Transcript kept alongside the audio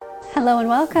Hello and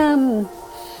welcome.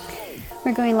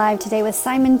 We're going live today with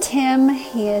Timm.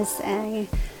 He is I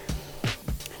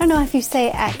don't know if you say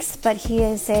ex, but he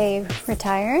is a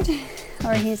retired,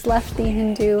 or he's left the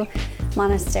Hindu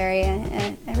monastery,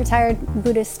 a retired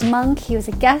Buddhist monk. He was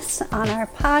a guest on our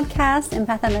podcast,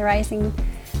 Empath and the Rising.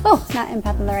 Oh, not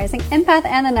Empath and the Rising, Empath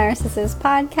and the Narcissist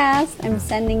podcast. I'm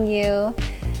sending you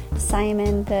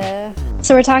Simon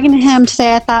So we're talking to him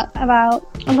today. I thought about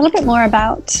a little bit more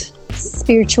about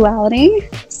spirituality,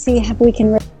 see if we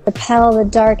can repel the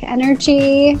dark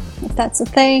energy, if that's a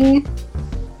thing.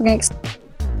 We're going to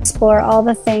explore all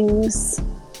the things.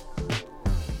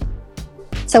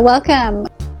 So welcome.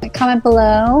 Comment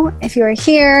below if you are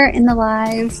here in the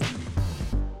live.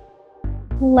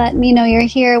 Let me know you're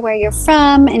here, where you're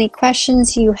from, any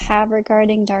questions you have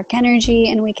regarding dark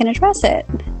energy, and we can address it.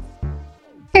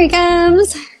 Here he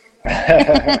comes.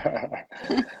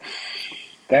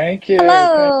 Thank you.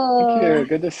 Hello. Thank you.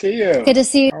 Good to see you. Good to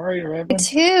see you. How are you, Raven?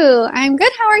 Too. I'm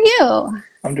good. How are you?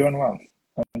 I'm doing well.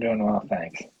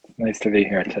 Thanks. Nice to be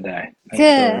here today.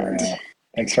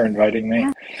 Thanks for inviting me.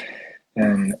 Yeah.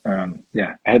 And I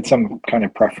had some kind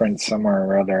of preference somewhere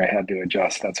or other I had to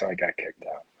adjust. That's why I got kicked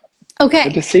out. Okay.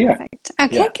 Good to see you. Perfect.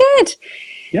 Okay, Yeah. good.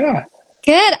 Yeah.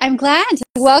 Good. I'm glad.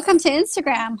 Welcome to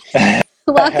Instagram.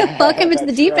 Welcome into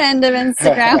the deep end of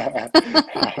Instagram.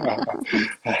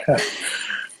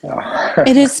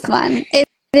 It is fun. It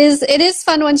is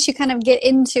fun once you kind of get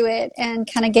into it and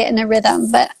kind of get in a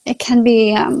rhythm, but it can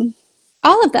be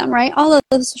all of them, right? All of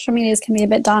the social medias can be a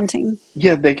bit daunting.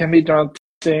 Yeah, they can be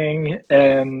daunting,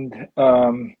 and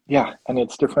and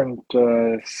it's different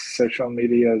social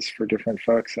medias for different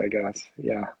folks, I guess.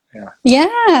 Yeah.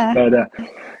 But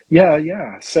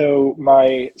so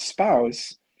my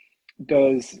spouse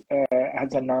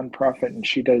has a nonprofit, and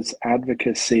she does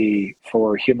advocacy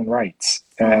for human rights,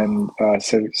 and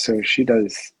so she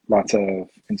does lots of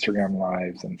Instagram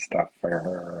lives and stuff for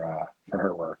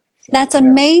her work. So, that's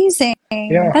amazing.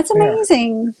 Yeah, that's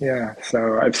amazing. Yeah.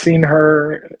 So I've seen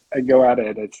her go at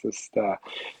it. It's just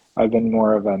I've been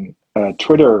more of a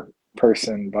Twitter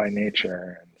person by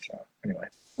nature, and so anyway.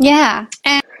 Yeah.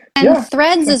 And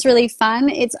Threads is really fun.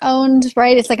 It's owned,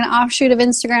 right? It's like an offshoot of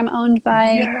Instagram, owned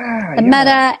by the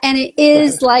Meta, and it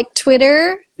is like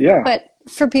Twitter, but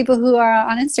for people who are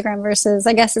on Instagram versus,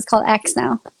 I guess it's called X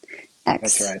now.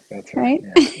 X. That's right.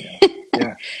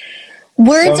 Yeah.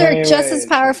 Words are just as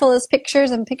powerful as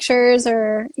pictures, and pictures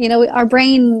are, our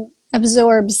brain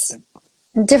absorbs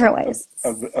in different ways.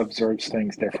 Absorbs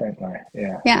things differently.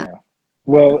 Yeah.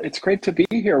 Well, it's great to be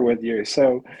here with you.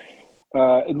 So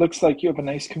it looks like you have a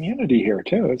nice community here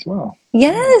too, as well.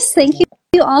 Yes, thank you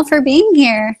all for being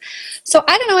here. So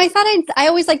I don't know, I thought I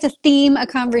always like to theme a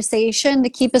conversation to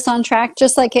keep us on track,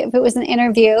 just like if it was an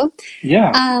interview.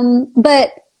 Yeah.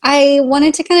 But I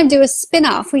wanted to kind of do a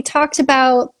spin-off. We talked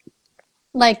about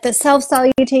like the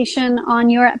self-salutation on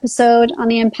your episode on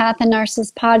the Empath and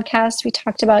Narcissist podcast. We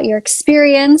talked about your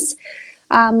experience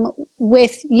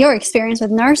with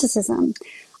narcissism.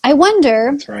 I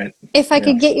wonder if I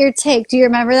could get your take. Do you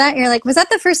remember that? You're like, was that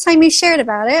the first time you shared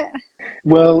about it?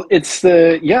 Well, I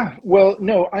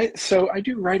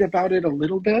do write about it a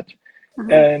little bit,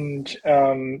 and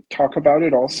talk about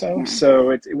it also. Yeah. So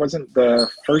it wasn't the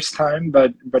first time,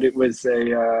 but it was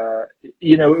it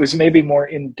was maybe more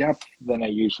in depth than I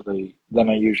usually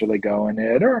go in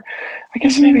it, or I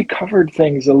guess maybe covered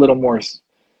things a little more,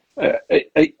 a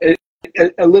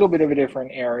little bit of a different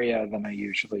area than I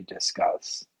usually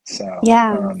discuss. So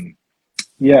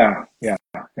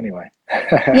anyway.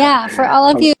 Yeah, for all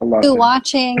of you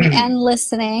watching and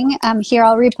listening, here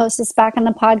I'll repost this back on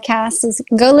the podcast, is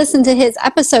go listen to his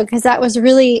episode, because that was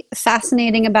really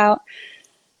fascinating about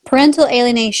parental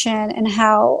alienation and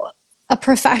how a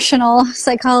professional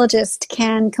psychologist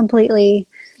can completely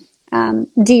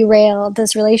derail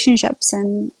those relationships.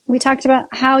 And we talked about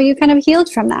how you kind of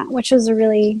healed from that, which was a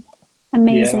really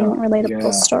amazing,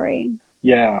 relatable story.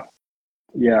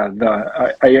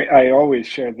 I always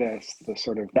share this, the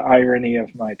sort of the irony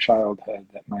of my childhood,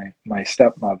 that my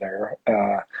stepmother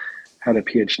had a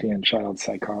PhD in child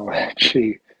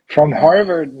psychology from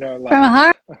Harvard, no less.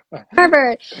 From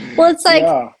Harvard. Well, it's like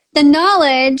the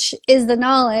knowledge is the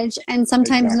knowledge, and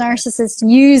sometimes narcissists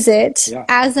use it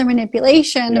as a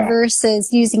manipulation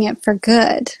versus using it for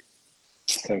good.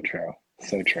 So true.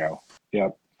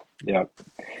 Yep.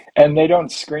 And they don't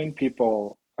screen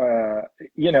people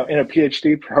in a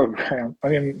PhD program. I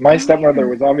mean, my stepmother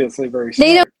was obviously very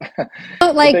smart.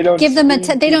 They don't give them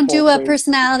they don't do a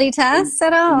personality test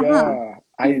at all. Yeah,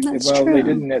 Well, they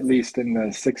didn't, at least in the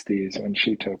 60s when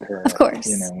she took her, of course,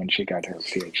 when she got her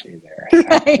PhD there. So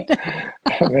right.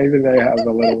 Maybe they have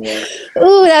a little more.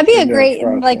 Ooh, that'd be a great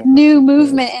new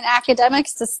movement in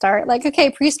academics to start. Like, okay,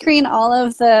 pre-screen all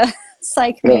of the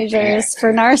psych majors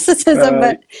for narcissism,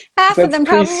 but half of them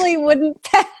probably wouldn't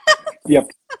pass. Yep.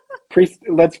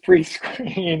 Let's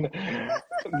pre-screen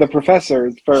the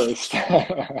professors first.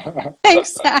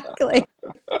 Exactly.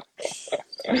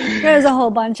 There's a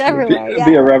whole bunch everywhere. It'd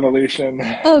be a revolution.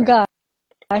 Oh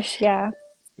gosh, yeah.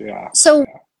 Yeah. So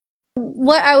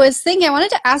what I was thinking, I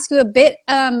wanted to ask you a bit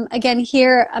again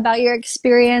here about your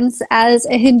experience as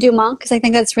a Hindu monk, because I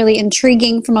think that's really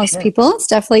intriguing for most people. It's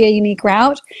definitely a unique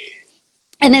route.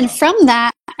 And then from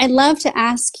that, I'd love to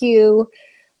ask you,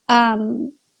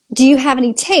 do you have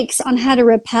any takes on how to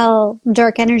repel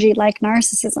dark energy like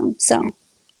narcissism? So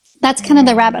that's kind of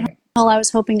the rabbit hole I was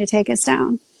hoping to take us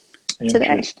down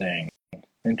today.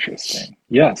 Interesting.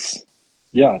 Yes.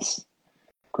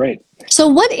 Great. So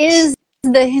what is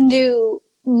the Hindu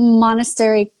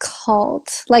monastery called?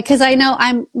 Like, because I know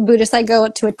I'm Buddhist, I go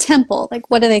to a temple. Like,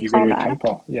 what do they call that?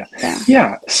 Temple.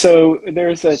 Yeah. So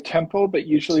there's a temple, but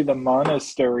usually the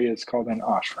monastery is called an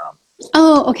ashram.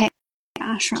 Oh, okay.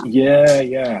 Ashram.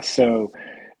 Yeah. So,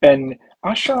 and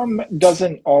ashram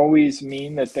doesn't always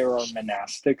mean that there are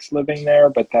monastics living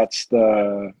there, but that's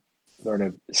the sort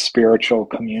of spiritual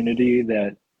community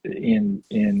that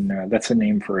that's a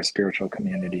name for a spiritual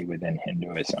community within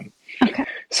Hinduism. Okay.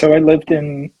 So I lived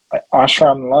in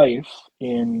ashram life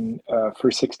for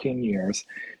 16 years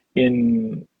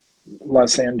in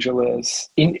Los Angeles,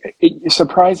 in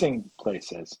surprising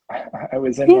places. I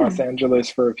was in Los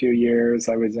Angeles for a few years.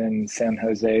 I was in San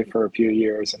Jose for a few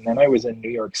years, and then I was in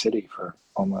New York City for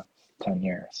almost 10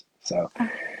 years. So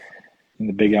in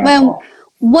the Big Apple. Well,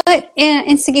 what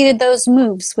instigated those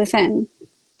moves within?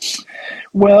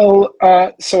 Well,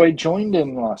 so I joined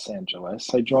in Los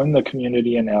Angeles. I joined the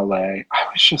community in LA. I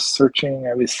was just searching.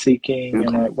 I was seeking.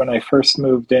 And when I first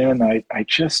moved in, I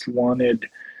just wanted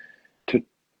to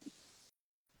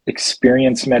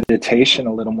experience meditation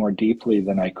a little more deeply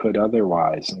than I could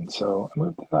otherwise. And so I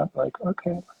moved to that, like,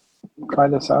 okay, try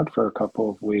this out for a couple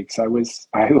of weeks. I was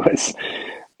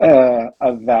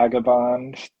a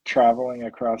vagabond traveling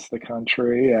across the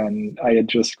country, and I had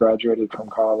just graduated from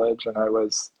college, and I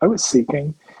was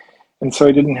seeking, and so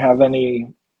I didn't have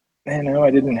any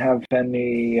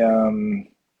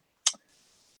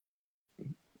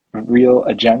real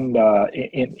agenda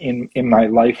in my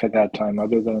life at that time,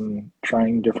 other than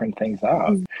trying different things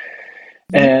out.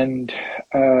 And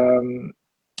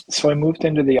so I moved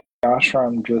into the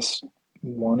ashram just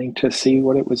wanting to see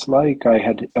what it was like. I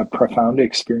had a profound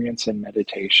experience in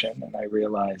meditation, and I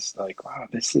realized, like, wow,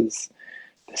 this is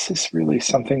really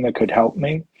something that could help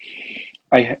me.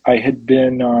 I had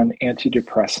been on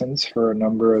antidepressants for a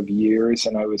number of years,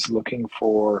 and I was looking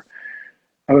for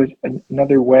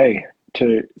another way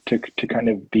to kind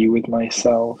of be with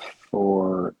myself,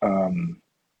 or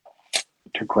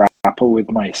to grapple with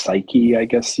my psyche, I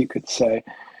guess you could say.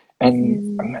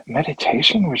 And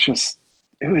meditation was just,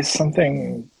 it was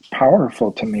something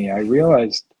powerful to me. I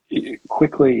realized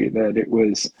quickly that it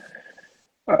was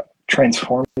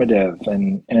transformative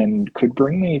and could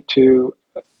bring me to,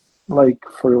 like,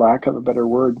 for lack of a better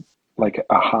word, like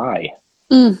a high.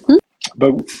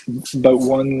 But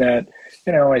one that,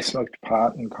 I smoked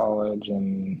pot in college,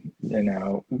 and,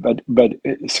 but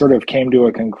it sort of came to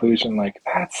a conclusion, like,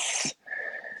 that's,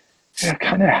 it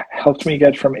kind of helped me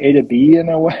get from A to B in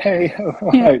a way.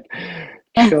 Like,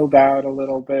 chilled out a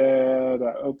little bit,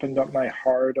 opened up my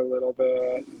heart a little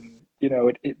bit. And,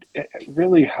 it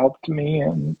really helped me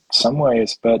in some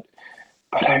ways, but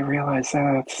I realized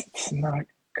that it's not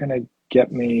going to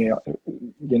get me,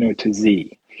 to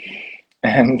Z.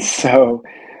 And so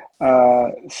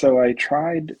I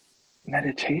tried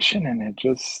meditation, and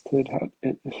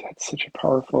it had such a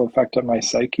powerful effect on my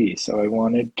psyche. So I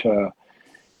wanted to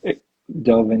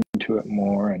delve into it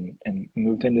more, and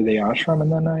moved into the ashram,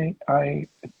 and then I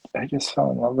just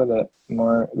fell in love with it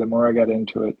more. The more I got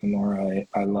into it, the more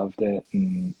I loved it,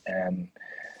 and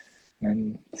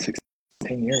 16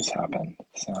 years happened.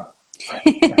 So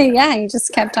yeah, you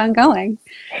just kept on going.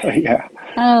 Yeah.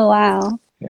 Oh, wow.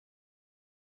 Yeah.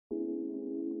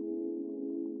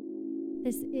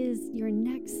 This is your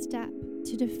next step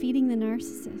to defeating the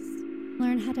narcissist.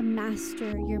 Learn how to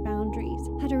master your boundaries,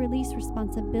 how to release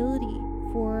responsibility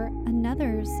for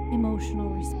another's emotional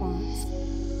response,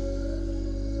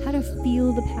 how to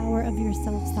feel the power of your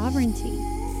self-sovereignty,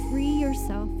 free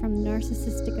yourself from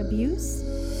narcissistic abuse,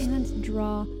 and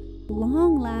draw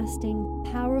long-lasting,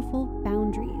 powerful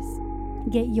boundaries.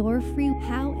 Get your free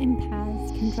How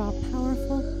Empaths Can Draw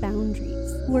Powerful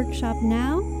Boundaries workshop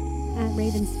now at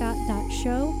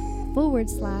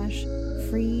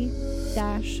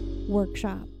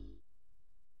ravenscott.show/free-workshop.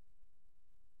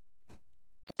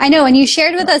 I know, and you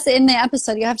shared with us in the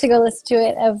episode, you have to go listen to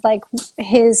it, of like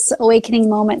his awakening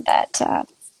moment that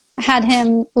had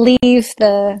him leave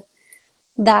that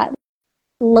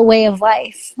way of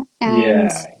life.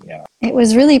 And it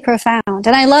was really profound.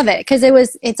 And I love it because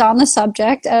it's on the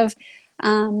subject of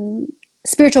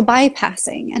spiritual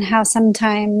bypassing, and how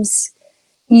sometimes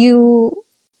you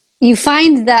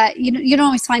find that you don't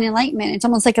always find enlightenment. It's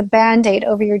almost like a Band-Aid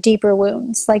over your deeper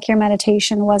wounds. Like your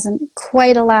meditation wasn't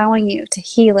quite allowing you to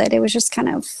heal it. It was just kind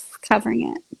of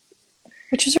covering it,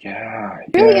 which is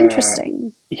really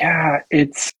interesting. Yeah,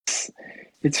 it's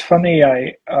funny.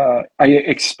 I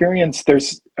experienced,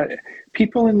 there's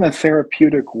people in the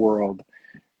therapeutic world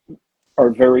are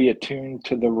very attuned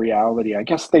to the reality. I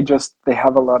guess they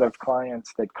have a lot of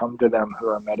clients that come to them who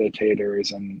are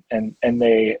meditators, and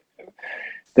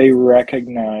they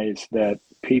recognize that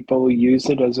people use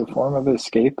it as a form of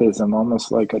escapism,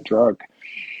 almost like a drug.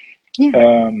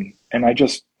 And I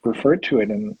just referred to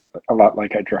it a lot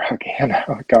like a drug.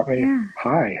 It got me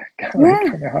high.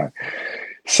 High.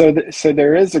 So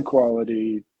there is a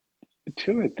quality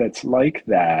to it that's like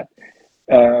that.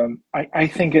 I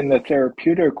think in the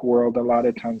therapeutic world, a lot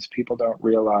of times people don't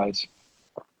realize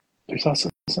there's also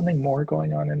something more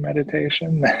going on in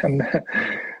meditation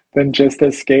than just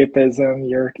escapism.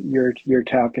 You're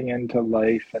tapping into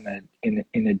life in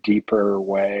a deeper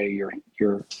way.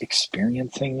 You're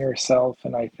experiencing yourself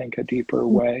in, I think, a deeper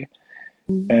way,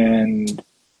 and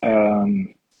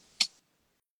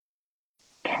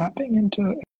tapping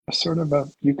into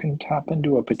you can tap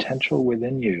into a potential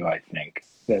within you, I think,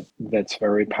 that's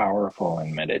very powerful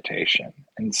in meditation.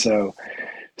 And so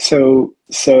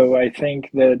I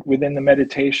think that within the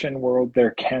meditation world,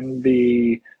 there can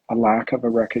be a lack of a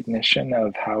recognition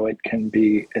of how it can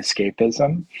be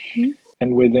escapism.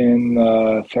 And within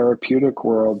the therapeutic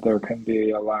world, there can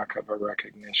be a lack of a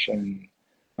recognition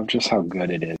of just how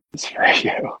good it is for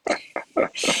you.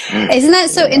 Isn't that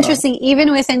so interesting?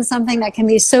 Even within something that can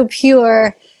be so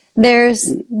pure,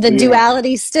 there's the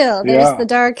duality still. There's the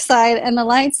dark side and the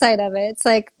light side of it. It's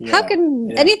like, how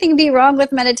can anything be wrong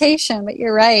with meditation? But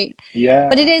you're right.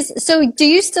 But it is. So do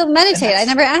you still meditate? I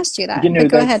never asked you that. But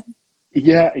go ahead.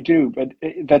 Yeah, I do. But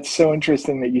that's so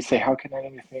interesting that you say, how can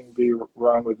anything be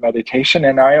wrong with meditation?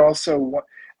 And I also,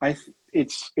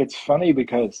 it's funny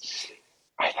because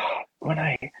I thought when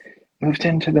I moved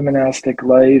into the monastic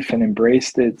life and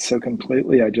embraced it so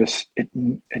completely, it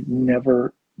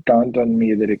never dawned on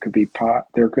me that it could be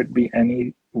there could be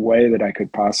any way that I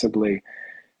could possibly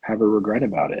have a regret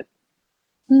about it.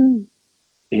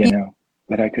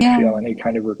 That I could feel any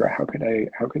kind of regret. How could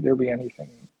there be anything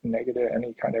negative,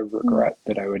 any kind of regret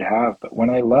that I would have? But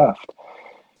when I left,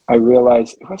 I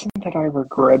realized it wasn't that I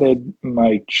regretted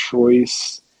my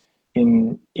choice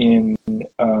in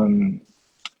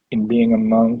being a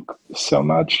monk so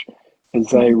much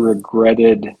as I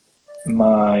regretted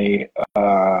my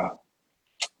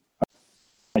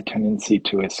tendency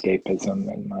to escapism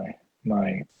and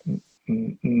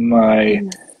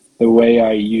the way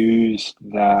I used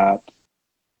that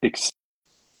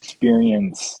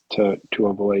experience to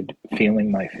avoid feeling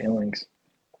my feelings.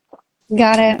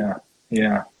 Got it.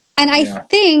 Yeah. And I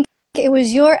think it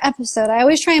was your episode. I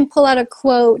always try and pull out a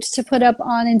quote to put up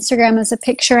on Instagram as a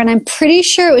picture, and I'm pretty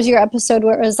sure it was your episode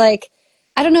where it was like,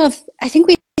 I think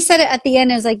we said it at the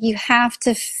end, it was like, you have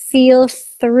to feel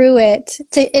through it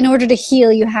in order to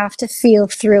heal. You have to feel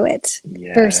through it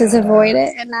versus avoid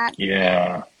it. And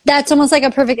that's almost like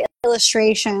a perfect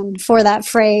illustration for that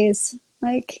phrase.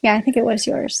 Like, I think it was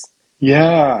yours.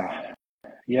 Yeah.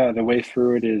 The way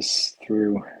through it is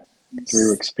through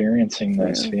experiencing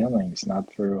those feelings,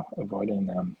 not through avoiding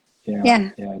them.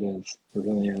 Yeah, it is. It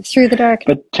really is. Through the darkness.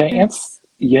 But to answer,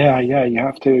 you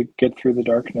have to get through the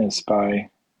darkness by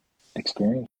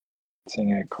experiencing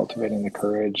it, cultivating the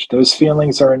courage. Those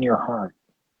feelings are in your heart.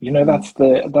 That's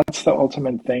the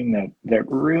ultimate thing that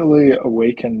really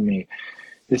awakened me,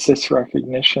 is this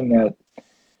recognition that,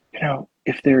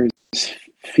 if there's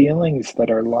feelings that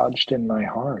are lodged in my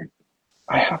heart,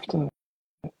 I have to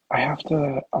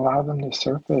allow them to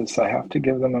surface. I have to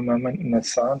give them a moment in the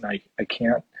sun. I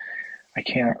can't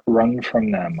run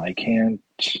from them. I can't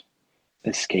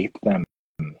escape them.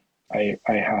 I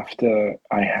have to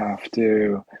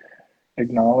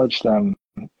acknowledge them.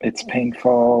 It's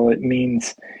painful.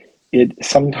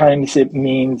 Sometimes it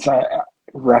means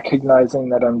recognizing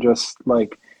that I'm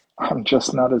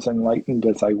just not as enlightened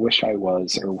as I wish I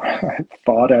was, or I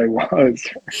thought I was.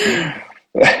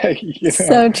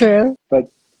 So true.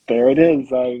 But there it is.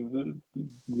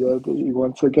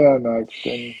 Once again, I've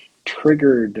been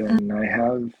triggered, and I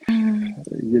have,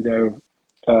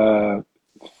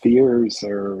 fears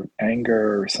or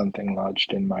anger or something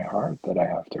lodged in my heart that I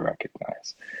have to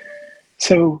recognize.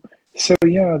 So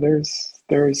yeah, there's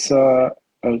a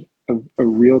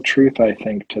real truth, I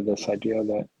think, to this idea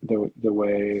that the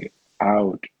way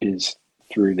out is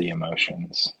through the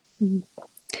emotions.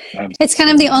 Mm-hmm. It's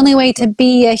kind of the only way to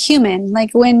be a human.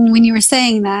 Like when you were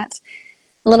saying that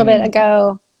a little bit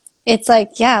ago, it's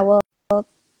like, yeah, well,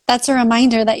 that's a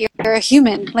reminder that you're a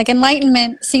human. Like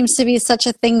enlightenment seems to be such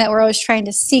a thing that we're always trying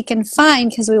to seek and find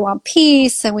because we want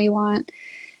peace and we want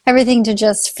everything to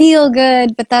just feel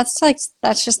good. But that's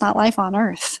just not life on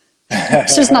Earth.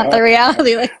 It's just not the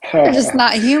reality. Like you're just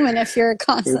not human if you're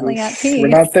constantly at peace. We're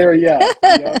not there yet.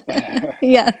 Yep.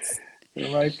 Yes.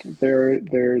 There's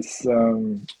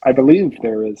I believe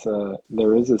there is a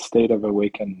state of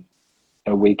awakening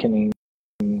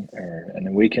or an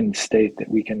awakened state that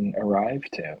we can arrive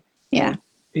to. Yeah.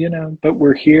 But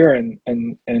we're here and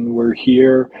we're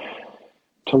here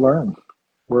to learn.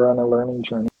 We're on a learning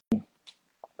journey.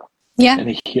 Yeah. And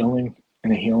a healing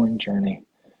journey.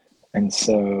 And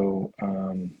so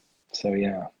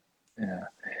yeah.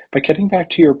 But getting back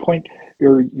to your point,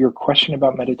 your question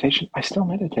about meditation, I still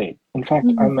meditate. In fact,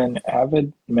 I'm an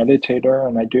avid meditator,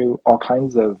 and I do all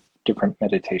kinds of different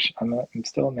meditation. I'm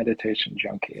still a meditation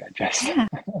junkie.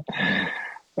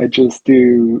 I just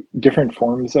do different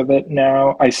forms of it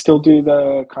now. I still do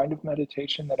the kind of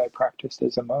meditation that I practiced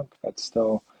as a monk. That's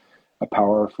still a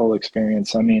powerful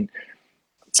experience. I mean,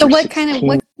 so what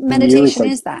meditation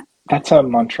is that? That's a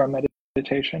mantra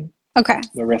meditation. Okay.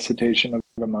 The recitation of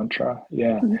a mantra.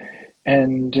 Yeah. Mm-hmm.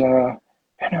 And,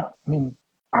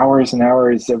 hours and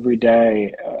hours every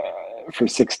day for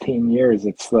 16 years,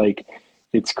 it's like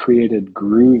it's created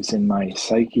grooves in my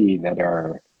psyche that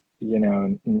are,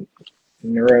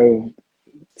 neuro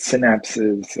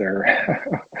synapses or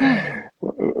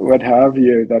what have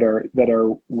you that are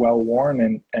well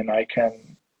worn, and I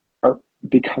can,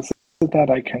 because of that,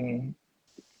 I can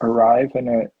arrive in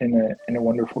a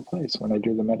wonderful place when I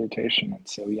do the meditation. And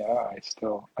so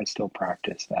I still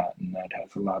practice that, and that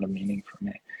has a lot of meaning for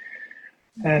me.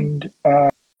 And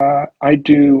I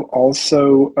do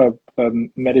also a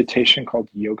meditation called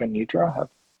Yoga Nidra.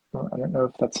 I don't know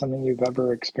if that's something you've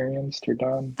ever experienced or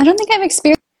done. I don't think I've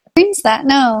experienced that.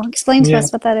 No, explain to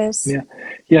us what that is.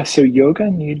 Yeah. So Yoga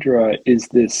Nidra is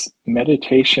this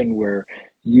meditation where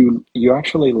you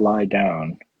actually lie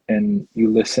down and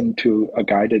you listen to a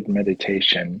guided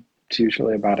meditation. It's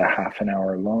usually about a half an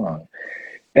hour long.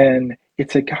 And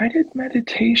it's a guided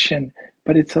meditation,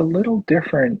 but it's a little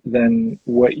different than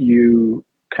what you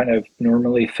kind of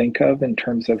normally think of in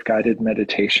terms of guided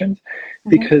meditations,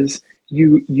 because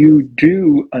you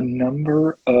do a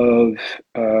number of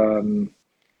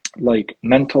like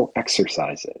mental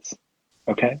exercises.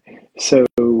 Okay. So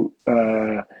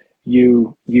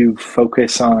you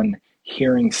focus on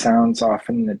hearing sounds off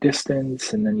in the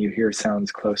distance, and then you hear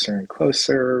sounds closer and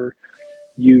closer.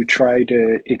 You try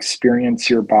to experience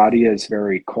your body as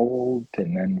very cold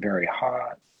and then very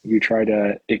hot. You try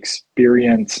to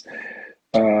experience,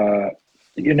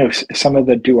 some of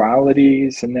the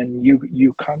dualities, and then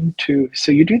you come to,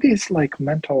 so you do these like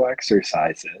mental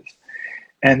exercises,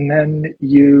 and then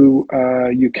you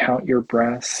count your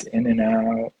breaths in and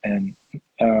out,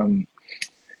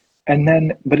 and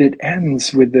then, but it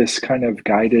ends with this kind of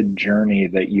guided journey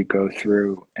that you go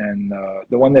through. And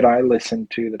the one that I listen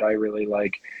to that I really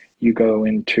like, you go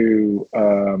into,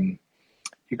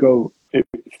 you go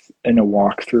in a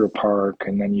walk through a park,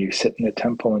 and then you sit in a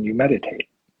temple and you meditate.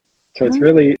 So it's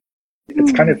really,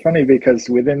 it's kind of funny because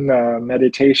within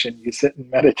meditation, you sit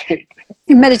and meditate.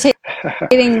 You're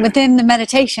meditating within the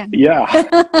meditation.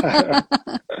 Yeah.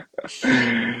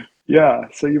 Yeah,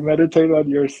 so you meditate on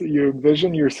you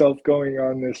envision yourself going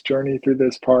on this journey through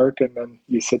this park, and then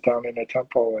you sit down in a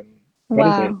temple and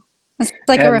meditate. Wow. It's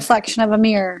like a reflection of a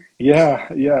mirror. Yeah.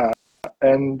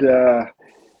 And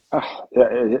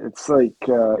it's like,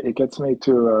 it gets me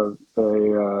to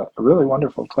a really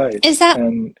wonderful place. Is that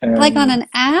like on an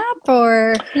app,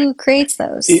 or who creates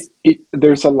those?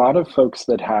 There's a lot of folks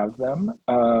that have them.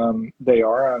 They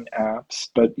are on apps,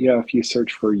 but if you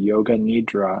search for Yoga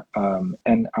Nidra,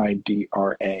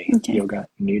 Nidra, Yoga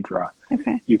Nidra,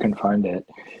 you can find it.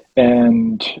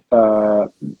 And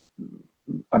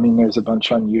there's a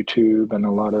bunch on YouTube, and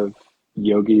a lot of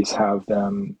yogis have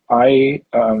them. I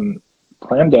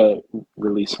plan to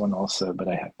release one also, but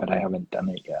I haven't done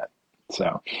it yet.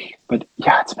 So, but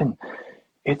yeah,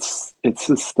 it's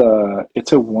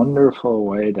a wonderful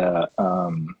way to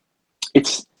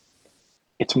it's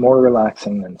more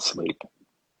relaxing than sleep.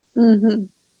 Mm-hmm.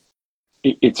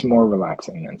 It's more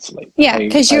relaxing than sleep. Yeah,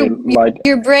 because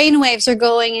your brain waves are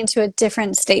going into a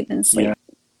different state than sleep.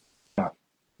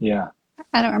 Yeah.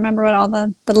 I don't remember what all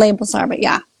the labels are, but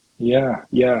yeah.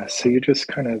 Yeah. So you just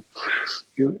kind of,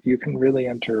 you can really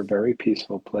enter a very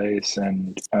peaceful place,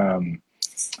 and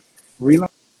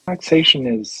relaxation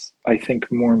is, I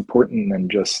think, more important than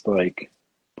just like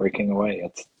breaking away.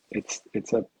 It's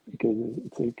a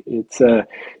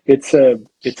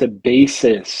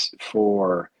basis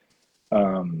for,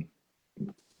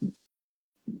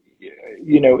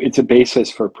 it's a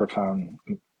basis for profound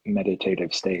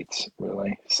meditative states,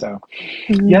 really. So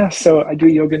so I do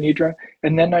yoga nidra,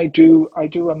 and then I do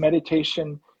a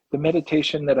meditation. The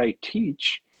meditation that I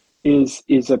teach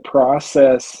is a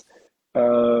process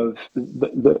of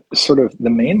the sort of the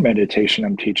main meditation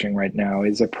I'm teaching right now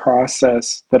is a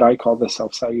process that I call the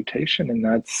self-salutation, and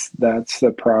that's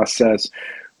the process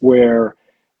where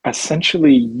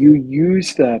essentially you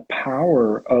use the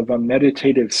power of a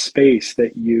meditative space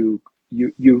that you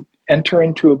enter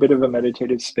into a bit of a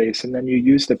meditative space, and then you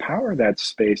use the power of that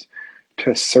space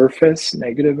to surface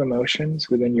negative emotions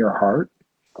within your heart,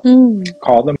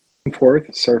 call them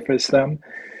forth, surface them,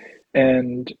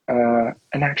 and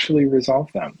actually resolve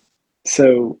them.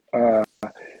 So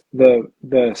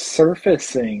the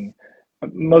surfacing,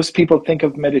 most people think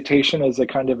of meditation as a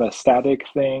kind of a static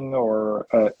thing, or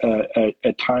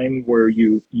a time where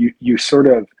you sort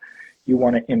of, you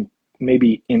want to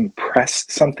maybe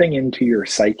impress something into your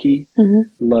psyche,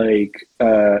 like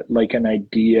an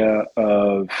idea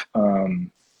of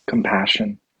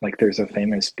compassion. Like there's a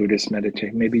famous Buddhist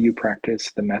meditation. Maybe you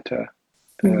practice the metta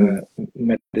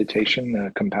meditation,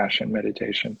 the compassion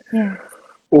meditation. Yeah.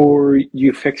 Or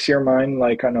you fix your mind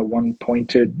like on a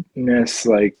one-pointedness,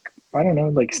 like, I don't know,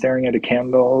 like staring at a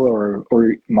candle, or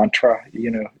mantra,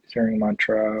 staring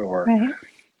mantra, or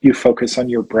you focus on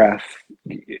your breath.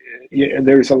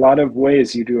 There's a lot of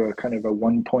ways you do a kind of a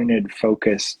one-pointed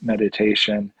focus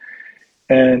meditation.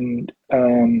 And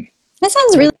that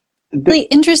sounds really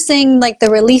interesting, like the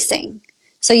releasing.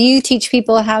 So you teach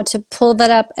people how to pull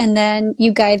that up, and then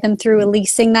you guide them through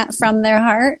releasing that from their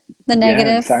heart, the negative.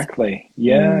 Yeah, exactly.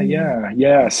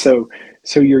 Yeah. So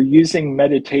you're using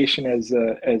meditation as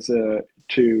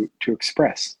to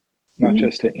express, not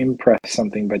just to impress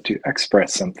something, but to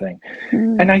express something.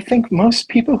 And I think most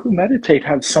people who meditate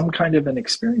have some kind of an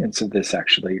experience of this,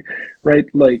 actually, right?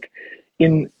 Like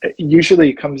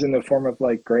usually it comes in the form of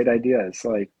like great ideas.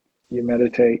 Like you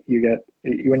meditate,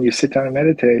 when you sit down and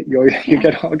meditate, you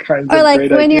get all kinds of great ideas. Or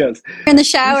like when you're in the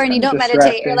shower and you don't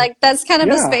meditate, you're like, that's kind of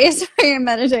a space where you're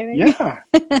meditating. Yeah.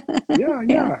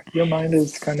 Your mind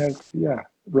is kind of,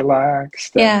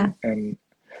 relaxed. And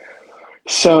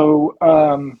so,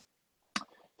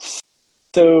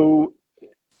 so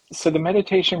the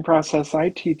meditation process I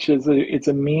teach it's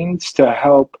a means to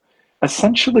help.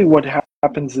 Essentially what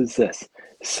happens is this.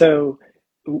 So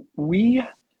we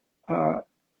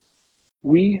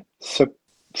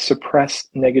suppress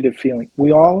negative feeling.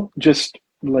 We all just,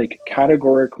 like,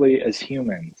 categorically as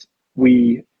humans,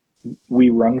 we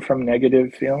run from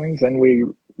negative feelings, and we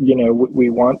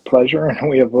want pleasure and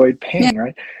we avoid pain,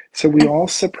 right? So we all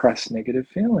suppress negative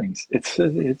feelings.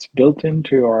 It's built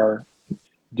into our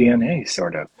DNA,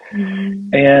 sort of.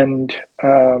 And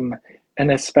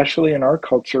especially in our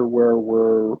culture, where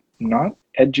we're not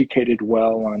educated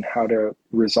well on how to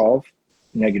resolve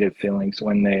negative feelings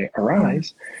when they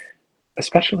arise,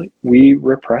 especially, we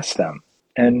repress them,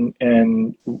 and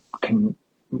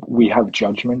we have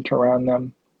judgment around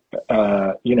them.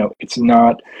 It's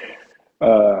not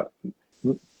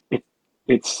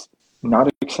it's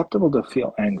not acceptable to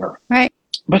feel anger, right?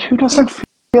 But who doesn't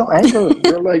feel anger?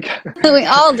 We're like we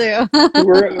all do.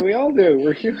 we all do.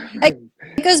 We're human.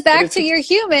 It goes back to you're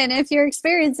human if you're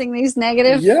experiencing these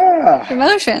negative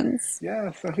emotions.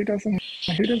 Yeah. So who doesn't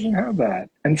have that?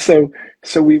 And so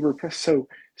we repress. So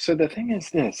the thing is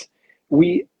this: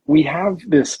 we have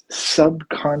this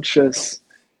subconscious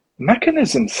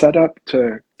mechanism set up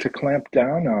to clamp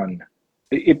down on.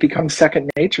 It becomes second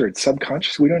nature. It's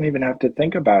subconscious. We don't even have to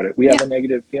think about it. We have a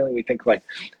negative feeling. We think like,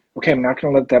 okay, I'm not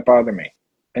going to let that bother me.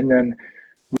 And then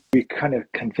we kind of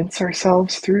convince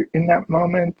ourselves through in that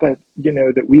moment that,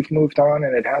 that we've moved on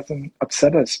and it hasn't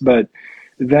upset us. But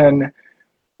then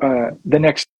the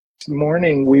next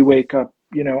morning we wake up,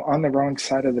 on the wrong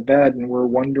side of the bed, and we're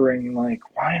wondering like,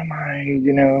 why am I,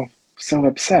 so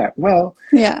upset? Well,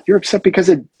 you're upset because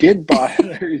it did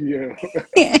bother you.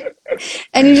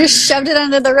 And you just shoved it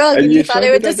under the rug and you thought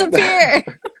it would disappear.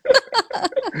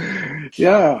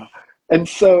 Yeah. And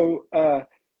so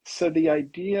the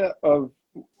idea of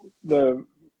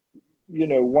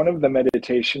one of the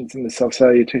meditations in the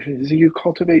self-salutation is you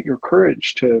cultivate your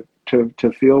courage to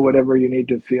feel whatever you need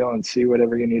to feel and see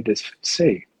whatever you need to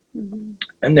see. Mm-hmm.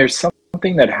 And there's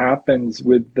something that happens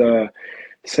with the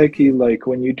psyche, like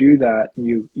when you do that,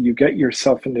 you get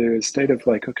yourself into a state of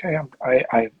like, okay,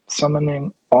 I'm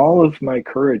summoning all of my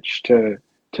courage to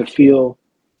feel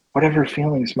whatever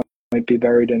feelings might be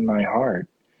buried in my heart.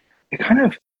 It kind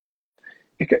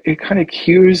of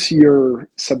cues your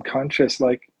subconscious,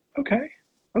 like, okay,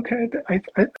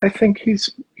 I think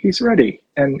he's ready,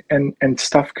 and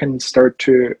stuff can start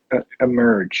to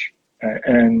emerge,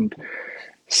 and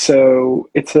so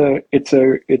it's a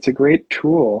great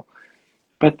tool.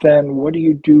 But then, what do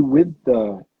you do with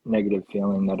the negative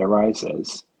feeling that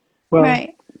arises? Well,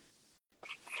 right.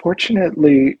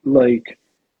 Fortunately, like,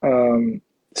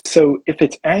 so if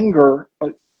it's anger,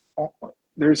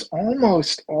 there's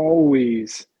almost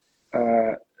always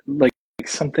like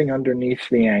something underneath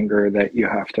the anger that you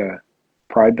have to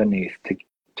pry beneath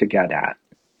to get at.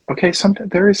 Okay,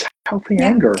 there is healthy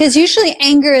anger. Because usually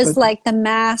anger is like the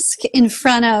mask in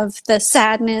front of the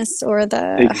sadness or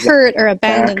the hurt or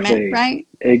abandonment, right?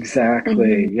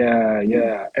 Exactly. Mm-hmm.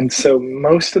 Yeah. And so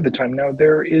most of the time now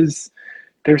there's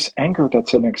anger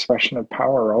that's an expression of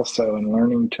power also, and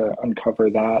learning to uncover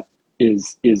that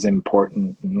is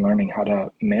important, and learning how to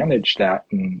manage that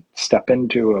and step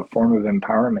into a form of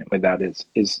empowerment with that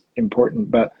is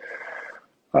important. But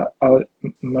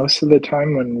most of the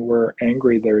time when we're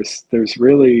angry, there's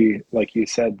really, like you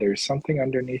said, there's something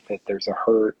underneath it. There's a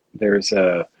hurt. There's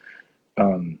a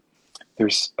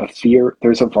fear.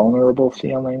 There's a vulnerable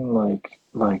feeling,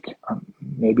 like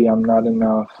maybe I'm not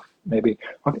enough. Maybe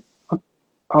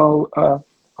I'll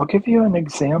give you an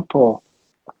example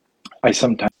I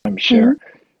sometimes share.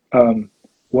 Mm-hmm.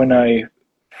 When I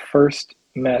first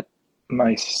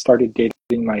started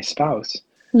dating my spouse.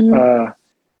 Mm-hmm.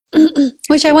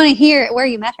 Which I want to hear where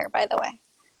you met her, by the way.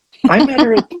 I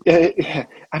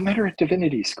met her at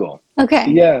divinity school. Okay.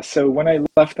 Yeah. So when I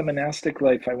left the monastic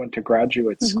life, I went to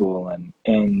graduate mm-hmm. school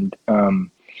and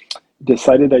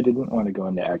decided I didn't want to go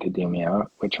into academia,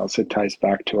 which also ties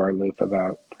back to our loop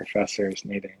about professors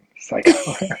needing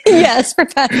psychologists. Yes,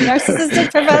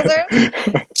 narcissistic professors,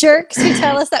 jerks who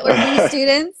tell us that we're B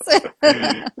students.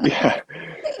 Yeah.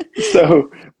 So,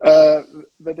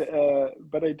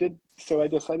 but I did. So I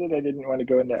decided I didn't want to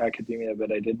go into academia,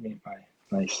 but I did meet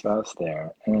my spouse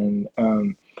there, and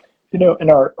in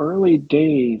our early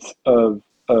days of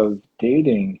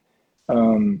dating,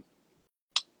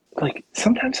 like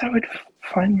sometimes I would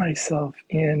find myself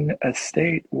in a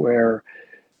state where,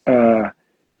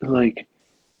 like,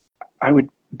 I would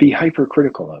be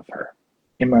hypercritical of her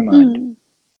in my mind,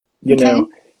 you know,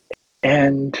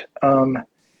 and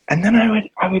then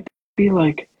I would be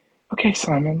like, okay,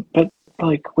 Simon, but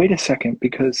like, wait a second,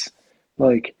 because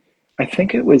like, I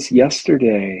think it was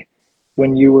yesterday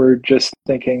when you were just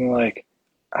thinking like,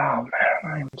 oh man,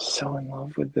 I'm so in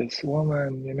love with this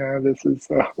woman, this is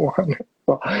so wonderful.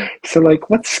 So like,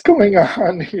 what's going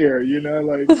on here?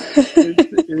 Like,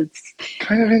 it's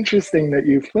kind of interesting that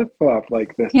you flip-flop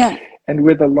like this. Yeah. And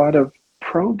with a lot of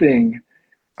probing,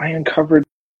 I uncovered,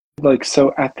 like,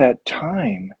 so at that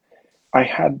time, I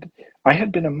had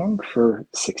been a monk for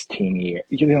 16 years.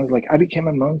 Like, I became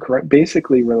a monk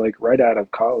right out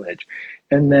of college.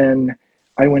 And then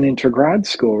I went into grad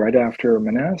school right after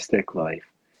monastic life.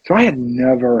 So I had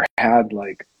never had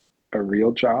like a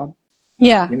real job.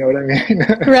 Yeah. You know what I mean?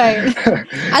 Right.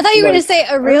 I thought you were going to say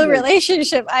a real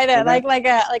relationship. I know, like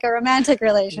a romantic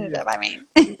relationship. Yeah. I mean.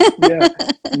 Yeah.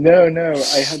 No.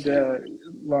 I had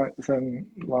some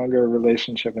longer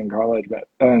relationship in college, but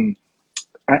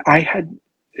I had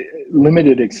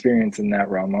limited experience in that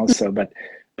realm also. But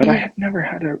I had never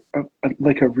had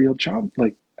a real job,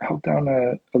 like held down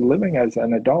a living as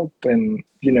an adult, and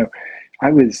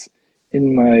I was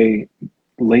in my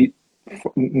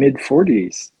mid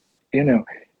 40s.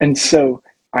 And so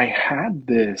I had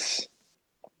this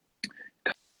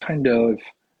kind of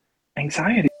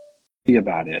anxiety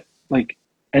about it, like,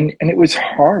 and it was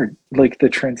hard. Like, the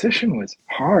transition was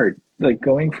hard, like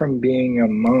going from being a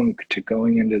monk to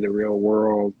going into the real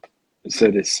world,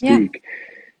 so to speak.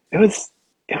 Yeah.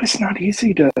 It was not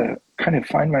easy to kind of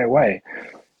find my way.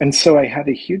 And so I had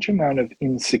a huge amount of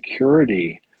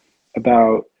insecurity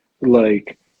about,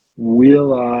 like,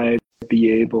 will I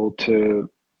be able to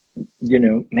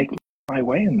make my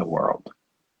way in the world,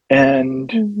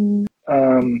 and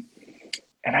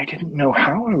and I didn't know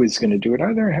how I was going to do it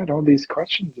either. I had all these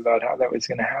questions about how that was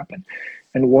going to happen,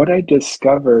 and what I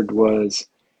discovered was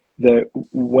that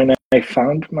when I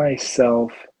found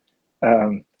myself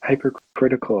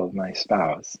hypercritical of my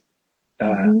spouse,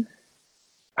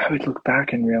 I would look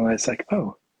back and realize like,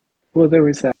 oh, well, there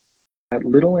was that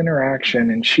little interaction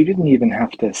and she didn't even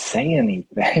have to say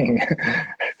anything.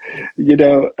 You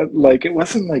know, like it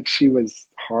wasn't like she was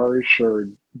harsh or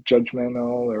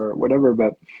judgmental or whatever,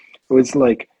 but it was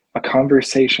like a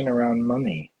conversation around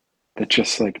money that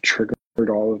just like triggered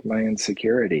all of my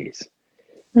insecurities.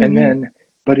 And then,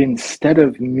 but instead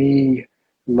of me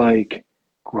like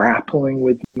grappling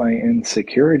with my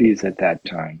insecurities at that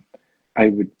time, I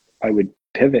would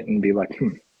pivot and be like,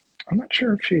 I'm not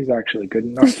sure if she's actually good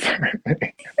enough for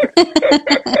me.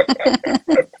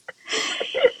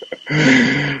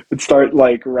 And start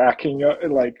like racking up,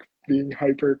 like being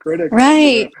hypercritical.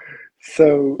 Right. You know?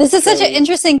 So this is such an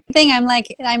interesting thing.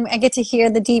 I get to hear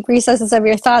the deep recesses of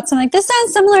your thoughts. I'm like, this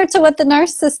sounds similar to what the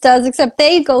narcissist does, except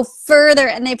they go further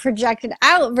and they project it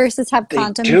out versus have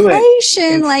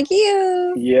contemplation like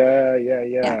you.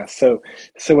 Yeah. So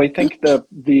I think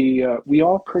we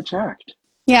all project.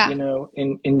 Yeah. You know,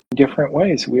 in different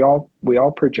ways. We all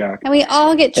project. And we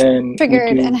all get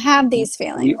triggered and have these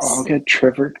feelings. We all get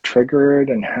triggered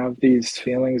and have these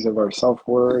feelings of our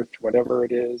self-worth, whatever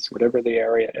it is, whatever the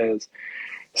area is.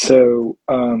 So,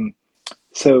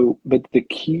 but the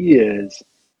key is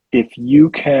if you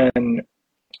can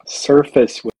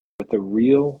surface what the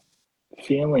real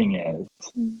feeling is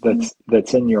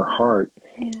that's in your heart,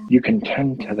 you can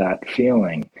tend to that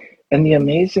feeling. And the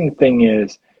amazing thing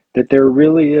is that there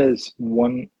really is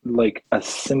one, like a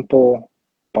simple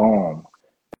balm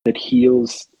that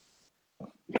heals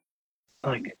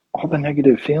like all the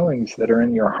negative feelings that are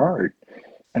in your heart.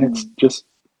 And it's just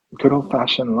good old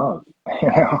fashioned love, you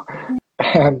know?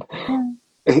 And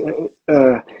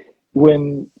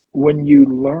when you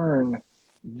learn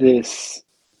this,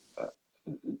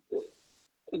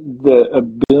 the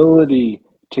ability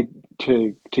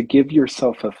to give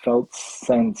yourself a felt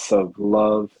sense of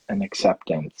love and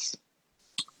acceptance,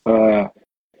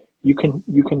 you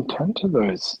can tend to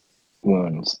those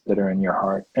wounds that are in your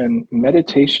heart. And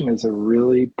meditation is a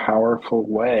really powerful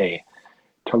way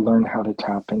to learn how to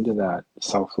tap into that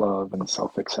self-love and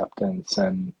self-acceptance.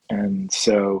 And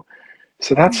so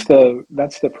that's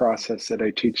the process that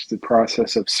I teach, the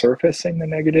process of surfacing the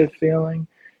negative feeling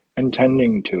and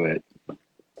tending to it.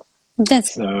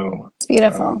 That's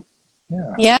beautiful.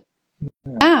 Yeah.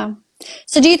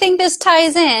 So do you think this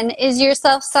ties in? Is your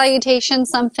self-salutation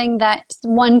something that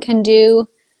one can do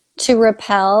to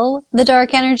repel the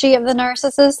dark energy of the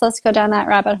narcissist? Let's go down that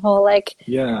rabbit hole. Like,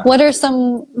 what are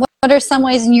some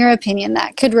ways, in your opinion,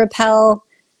 that could repel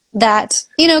that?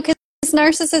 You know, because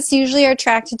narcissists usually are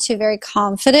attracted to very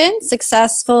confident,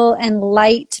 successful, and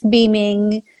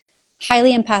light-beaming,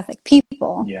 highly empathic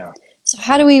people. Yeah. So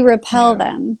how do we repel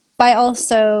them by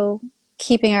also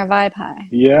keeping our vibe high?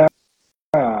 Yeah.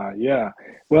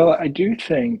 Well, I do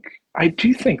think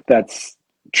that's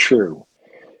true.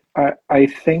 I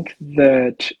think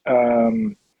that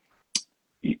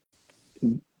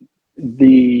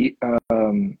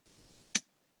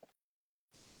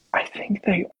I think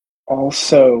they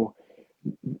also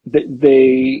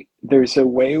there's a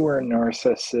way where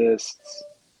narcissists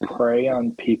prey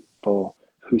on people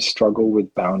who struggle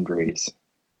with boundaries.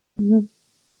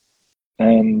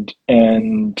 And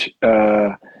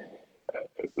who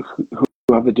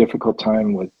have a difficult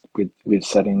time with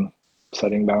setting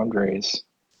boundaries.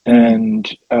 And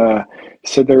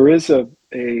so there is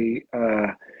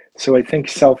so I think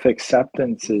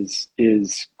self-acceptance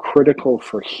is critical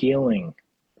for healing,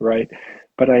 right?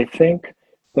 But I think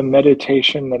the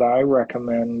meditation that I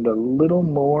recommend a little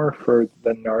more for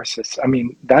the narcissist, I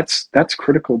mean, that's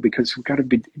critical because we've got to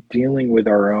be dealing with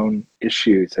our own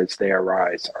issues as they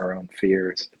arise, our own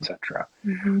fears, etc.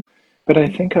 But I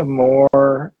think a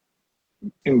more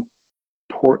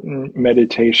important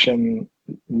meditation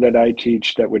that I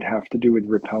teach that would have to do with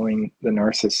repelling the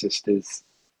narcissist is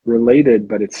related,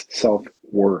 but it's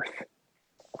self-worth.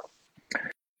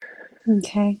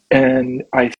 Okay. And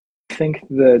I think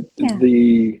that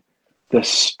the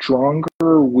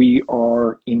stronger we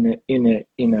are in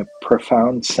a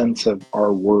profound sense of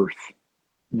our worth,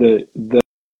 the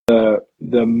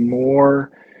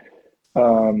more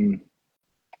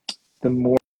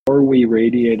we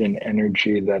radiate an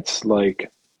energy that's like,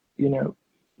 you know,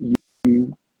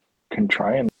 you can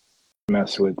try and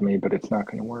mess with me, but it's not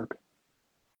going to work.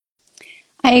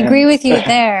 I agree with you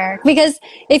there. Because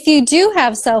if you do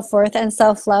have self-worth and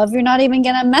self-love, you're not even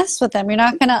going to mess with them. You're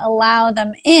not going to allow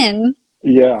them in.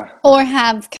 Or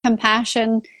have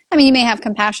compassion. I mean, you may have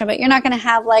compassion, but you're not going to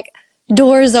have like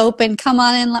doors open, come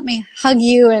on in, let me hug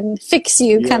you and fix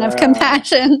you kind of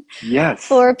compassion.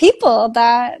 For people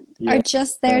that are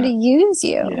just there to use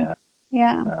you.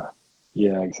 Yeah,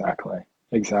 exactly.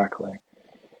 exactly.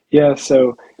 Yeah,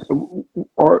 so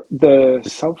or the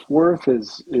self-worth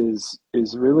is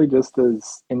really just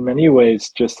as, in many ways,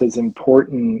 just as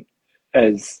important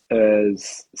as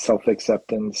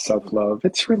self-acceptance, self-love.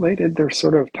 It's related, they're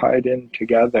sort of tied in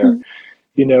together,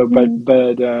 you know, but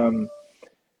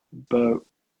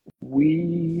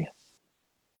we,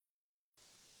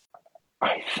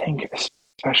 I think,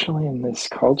 especially in this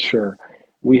culture,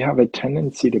 we have a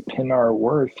tendency to pin our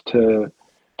worth to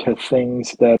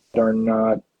things that are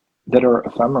not, that are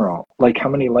ephemeral, like how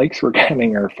many likes we're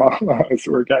getting or follows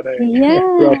we're getting. Yeah.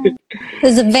 Right?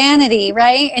 There's a vanity,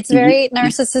 right? It's very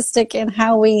narcissistic in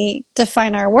how we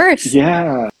define our worth.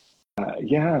 Yeah,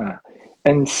 yeah.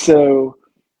 And so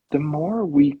the more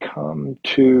we come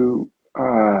to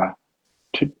a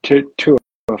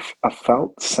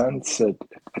felt sense, a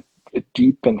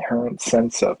deep inherent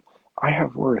sense of I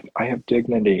have worth, I have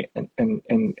dignity, and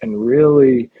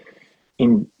really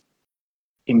in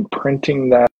imprinting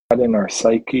that in our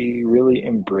psyche, really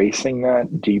embracing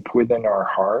that deep within our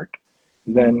heart,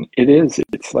 then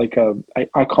it's like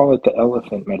I call it the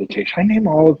elephant meditation. I name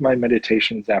all of my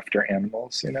meditations after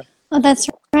animals, you know? Oh, that's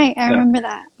right. I remember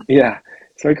that. Yeah.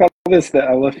 So I call this the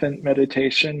elephant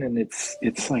meditation, and it's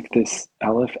like this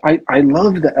elephant. I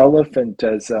love the elephant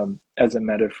as a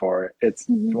metaphor. It's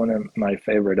one of my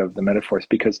favorite of the metaphors,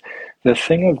 because the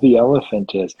thing of the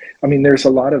elephant is, I mean, there's a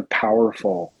lot of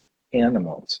powerful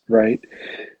animals, right?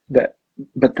 But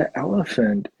the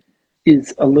elephant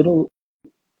is a little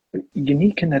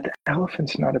unique in that the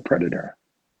elephant's not a predator.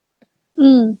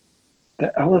 The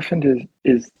elephant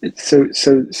is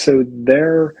so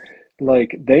they're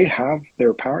like, they have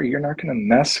their power. You're not going to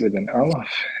mess with an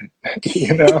elephant,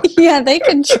 you know? Yeah, they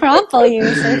can trample you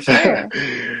for sure.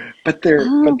 But their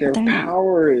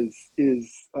power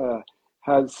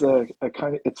has a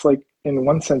kind of, it's like, in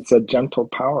one sense, a gentle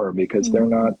power, because they're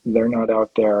not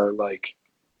out there like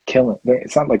killing.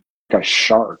 It's not like a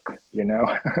shark, you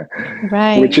know?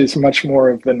 Right. Which is much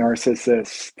more of the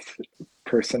narcissist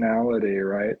personality,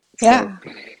 right? Yeah.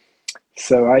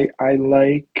 So I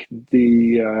like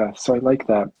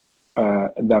that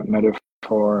that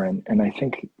metaphor, and I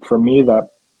think for me that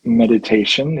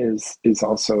meditation is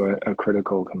also a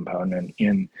critical component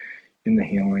in the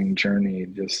healing journey.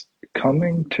 Just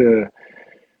coming to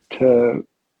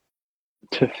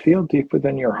feel deep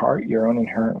within your heart your own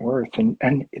inherent worth,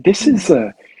 and this is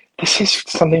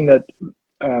something that,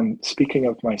 speaking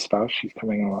of my spouse, she's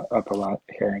coming up a lot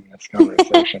hearing this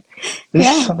conversation. This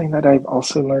is something that I've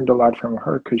also learned a lot from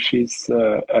her, because she's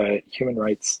a human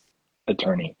rights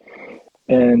attorney.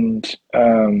 And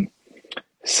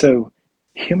so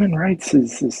human rights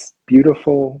is this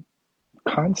beautiful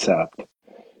concept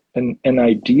and an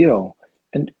ideal.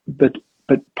 But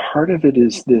part of it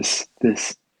is this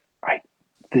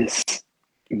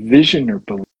vision or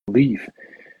belief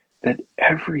that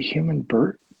every human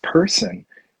person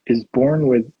is born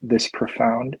with this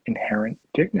profound inherent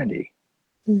dignity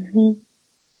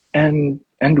and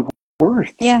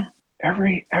worth. Yeah.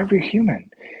 Every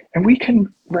human, and we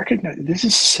can recognize this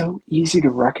is so easy to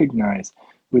recognize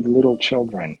with little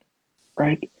children,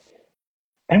 right?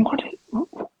 And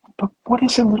what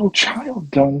has a little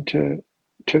child done to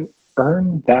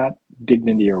earn that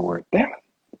dignity or worth? They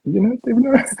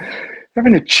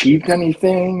haven't achieved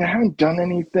anything. They haven't done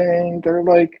anything. They're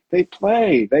like, they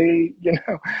play.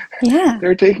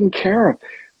 They're taken care of.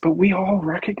 But we all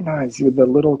recognize with the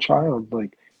little child,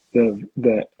 like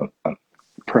the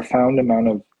profound amount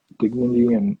of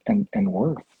dignity and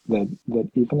worth that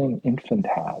even an infant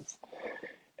has.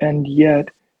 And yet,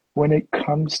 when it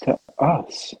comes to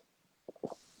us,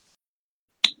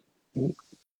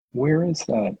 where is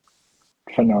that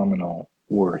phenomenal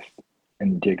worth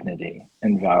and dignity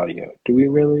and value? Do we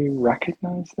really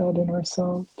recognize that in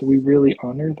ourselves? Do we really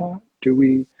honor that?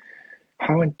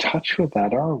 How in touch with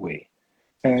that are we?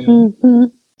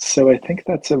 And so I think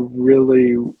that's a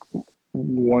really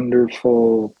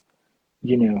wonderful,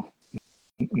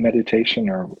 meditation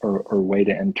or way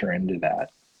to enter into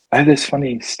that. I have this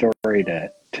funny story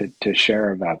to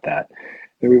share about that.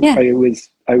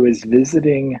 I was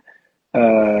visiting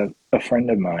a friend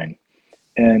of mine,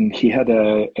 and he had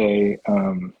his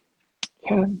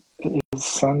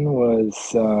son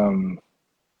was I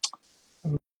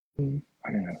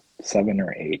don't know, 7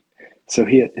 or 8. So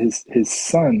his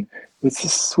son was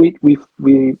just sweet. We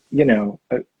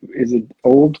is an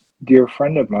old dear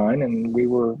friend of mine, and we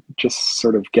were just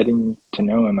sort of getting to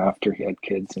know him after he had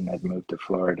kids and had moved to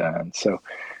Florida. And so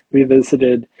we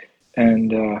visited,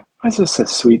 and was just a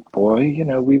sweet boy.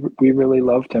 We really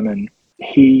loved him, and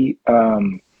he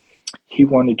he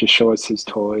wanted to show us his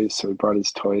toys, so he brought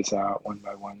his toys out one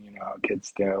by one. You know how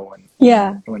kids do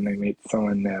when they meet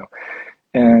someone new,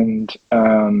 and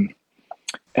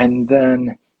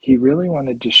then he really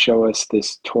wanted to show us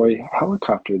this toy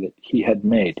helicopter that he had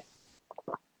made.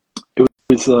 It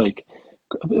was like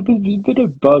a bit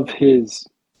above his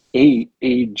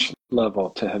age level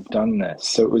to have done this,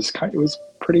 so it was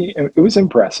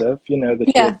impressive, you know, that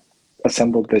he had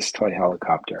assembled this toy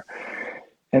helicopter.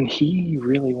 And he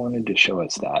really wanted to show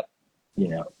us that, you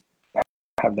know,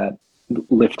 have that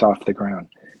lift off the ground.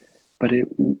 But he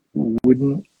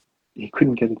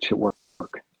couldn't get it to work.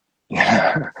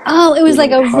 Oh, it was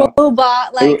like a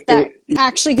robot, like that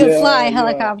actually could fly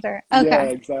helicopter. Okay. Yeah,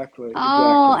 exactly.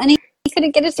 Oh, and he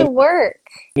couldn't get it to work.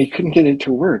 He couldn't get it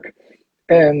to work.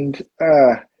 And,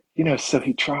 you know, so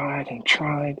he tried,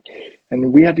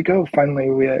 and we had to go. Finally,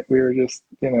 we were just,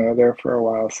 you know, there for a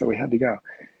while, so we had to go.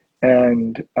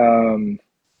 And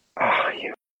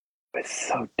he was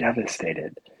so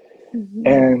devastated. Mm-hmm.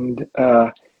 And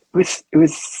it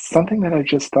was something that I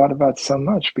just thought about so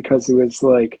much, because it was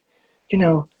like, you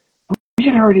know,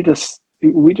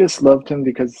 we just loved him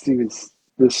because he was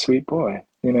this sweet boy.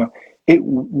 You know, it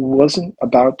wasn't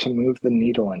about to move the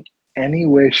needle in any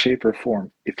way, shape, or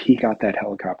form if he got that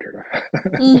helicopter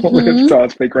to lift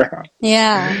off the ground.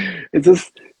 Yeah. It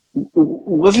just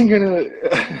wasn't going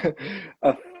to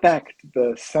affect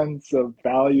the sense of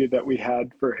value that we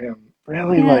had for him.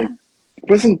 Really,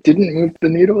 didn't move the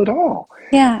needle at all.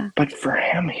 Yeah. But for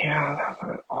him, he had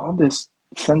all this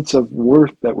sense of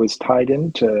worth that was tied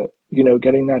into, you know,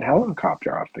 getting that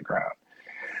helicopter off the ground.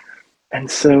 And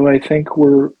so I think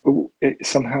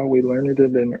somehow we learned it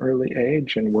at an early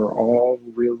age, and we're all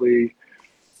really,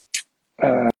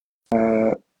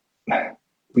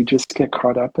 we just get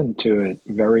caught up into it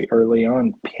very early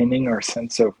on, pinning our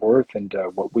sense of worth into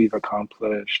what we've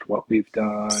accomplished, what we've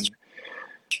done.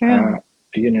 True.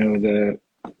 You know,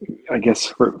 I guess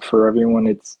for everyone,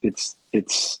 it's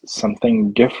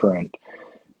something different,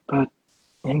 but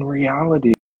in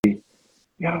reality,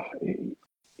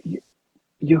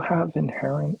 you have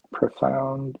inherent,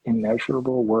 profound,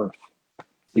 immeasurable worth,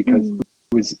 because it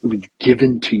was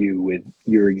given to you with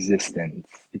your existence.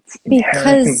 It's inherent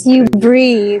because you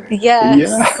breathe.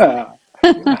 Yes.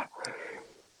 Yeah.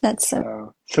 That's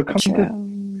so come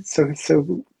true.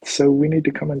 So we need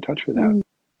to come in touch with that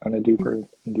on a deeper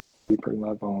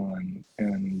level,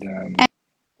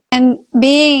 and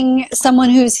being someone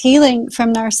who's healing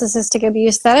from narcissistic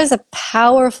abuse, that is a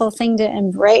powerful thing to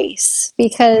embrace,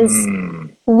 because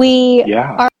we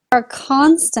are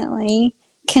constantly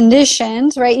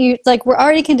conditioned, right? We're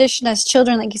already conditioned as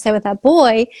children, like you said with that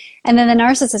boy, and then the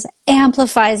narcissist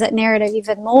amplifies that narrative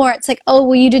even more. It's like, oh,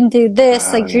 well, you didn't do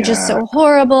this, you're just so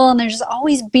horrible, and they're just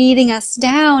always beating us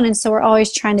down, and so we're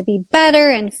always trying to be better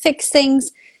and fix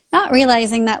things, not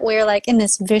realizing that we're like in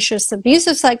this vicious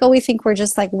abusive cycle. We think we're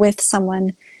just like with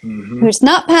someone who's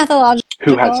not pathological,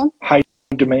 who has high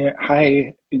demand,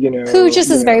 who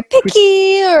just is very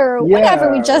picky or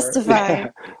whatever we justify.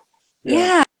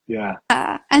 Yeah.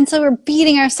 And so we're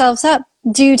beating ourselves up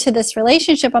due to this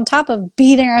relationship, on top of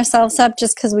beating ourselves up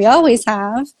just because we always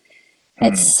have.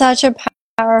 It's such a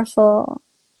powerful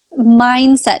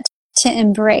mindset to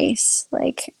embrace.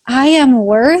 Like, I am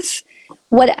worth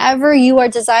whatever you are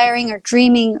desiring or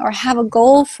dreaming or have a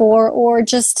goal for, or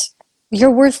just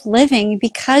you're worth living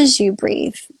because you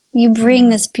breathe. You bring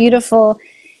this beautiful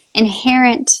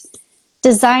inherent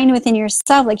design within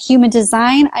yourself, like human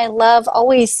design. I love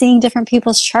always seeing different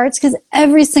people's charts, because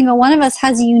every single one of us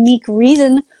has a unique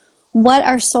reason what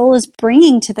our soul is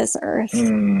bringing to this earth.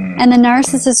 And the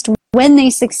narcissist, when they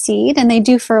succeed, and they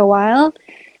do for a while,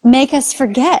 make us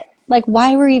forget like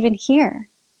why we're even here,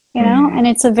 you know? And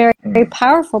it's a very, very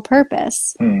powerful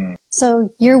purpose.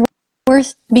 So you're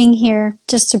worth being here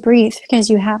just to breathe, because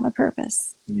you have a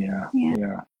purpose. Yeah.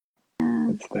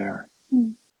 It's there.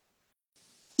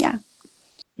 Yeah.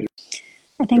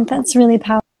 I think that's really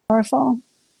powerful.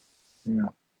 Yeah.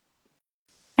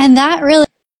 And that really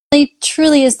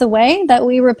truly is the way that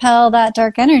we repel that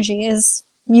dark energy, is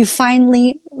you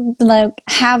finally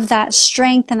have that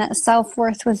strength and that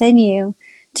self-worth within you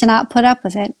to not put up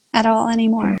with it at all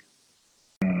anymore.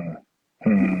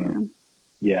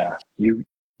 Yeah. You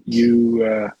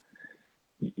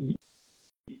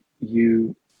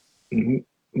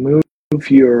move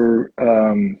your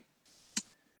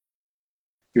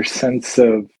sense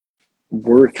of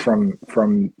worth from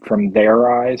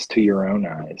their eyes to your own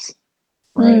eyes,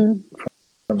 right?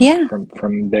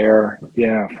 From their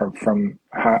from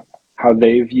how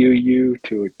they view you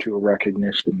to a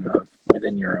recognition of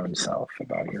within your own self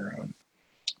about your own.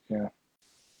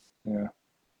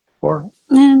 Or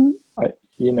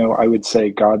I would say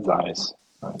God's eyes.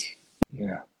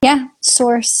 Yeah. Yeah.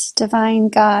 Source, divine,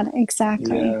 God.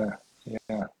 Exactly.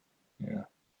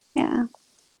 Yeah.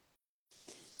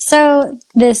 So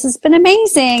this has been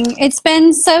amazing. It's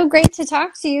been so great to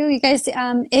talk to you. You guys,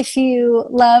 if you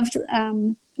loved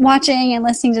watching and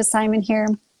listening to Simon here,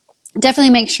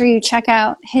 definitely make sure you check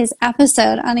out his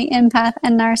episode on the Empath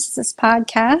and Narcissist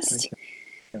podcast.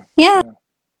 Yeah.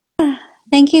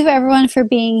 Thank you everyone for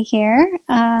being here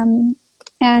and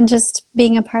just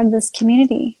being a part of this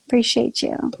community. Appreciate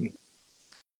you.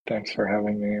 Thanks for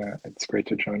having me. It's great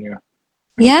to join you.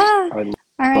 Yeah.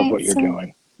 I love what you're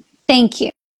doing. Thank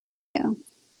you.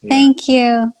 Thank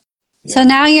you. Yeah. So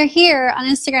now you're here on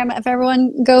Instagram. If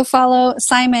everyone go follow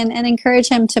Simon and encourage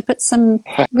him to put some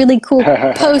really cool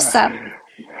posts up.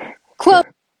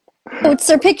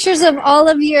 Quotes or pictures of all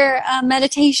of your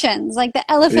meditations, like the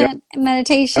elephant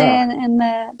meditation, and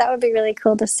that would be really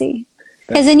cool to see.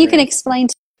 Because then you can explain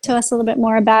to us a little bit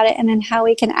more about it and then how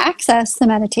we can access the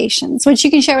meditations, which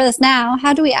you can share with us now.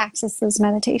 How do we access those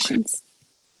meditations?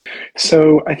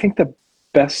 So I think the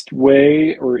best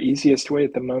way or easiest way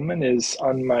at the moment is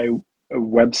on my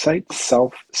website,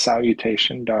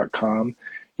 selfsalutation.com.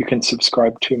 You can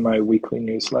subscribe to my weekly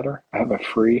newsletter. I have a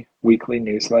free weekly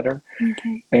newsletter.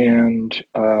 Okay. And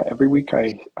every week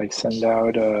I send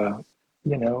out a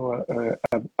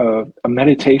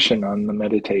meditation on the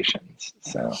meditations.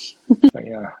 So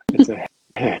yeah,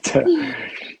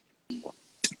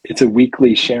 it's a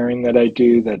weekly sharing that I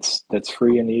do that's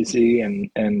free and easy,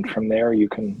 and from there you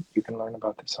can learn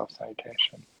about the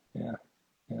self-salutation. Yeah.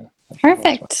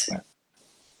 Perfect.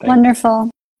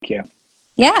 Wonderful. Thank you.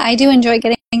 Yeah, I do enjoy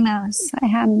getting those. I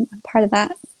am a part of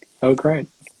that. Oh, great.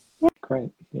 Yeah.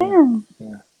 Great. Yeah.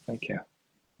 Thank you.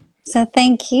 So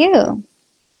thank you.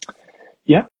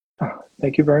 Yeah.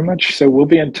 Thank you very much. So we'll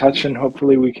be in touch, and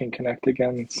hopefully we can connect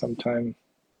again sometime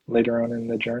later on in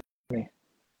the journey.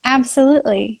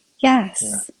 Absolutely.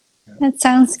 Yes. Yeah. That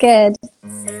sounds good.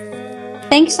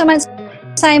 Thanks so much,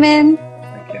 Simon.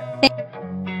 Thank you.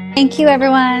 Thank you,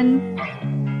 everyone.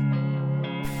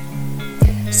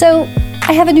 So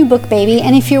I have a new book, baby,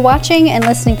 and if you're watching and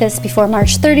listening to this before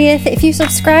March 30th, if you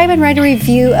subscribe and write a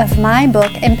review of my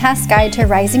book, Empath's Guide to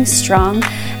Rising Strong,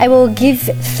 I will give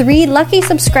 3 lucky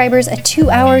subscribers a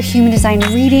 2-hour human design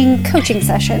reading coaching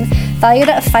session valued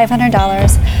at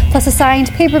 $500, plus a signed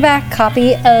paperback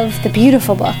copy of the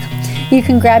beautiful book. You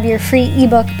can grab your free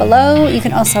ebook below. You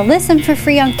can also listen for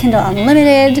free on Kindle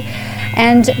Unlimited,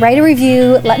 and write a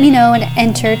review, let me know, and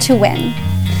enter to win.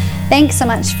 Thanks so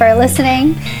much for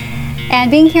listening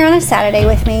and being here on a Saturday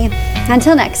with me.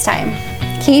 Until next time,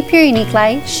 keep your unique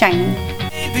light shining.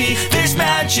 Maybe there's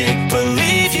magic,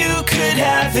 believe you could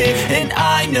have it. And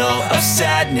I know of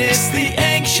sadness, the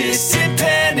anxious and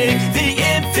panic, the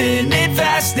infinite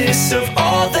vastness of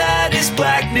all that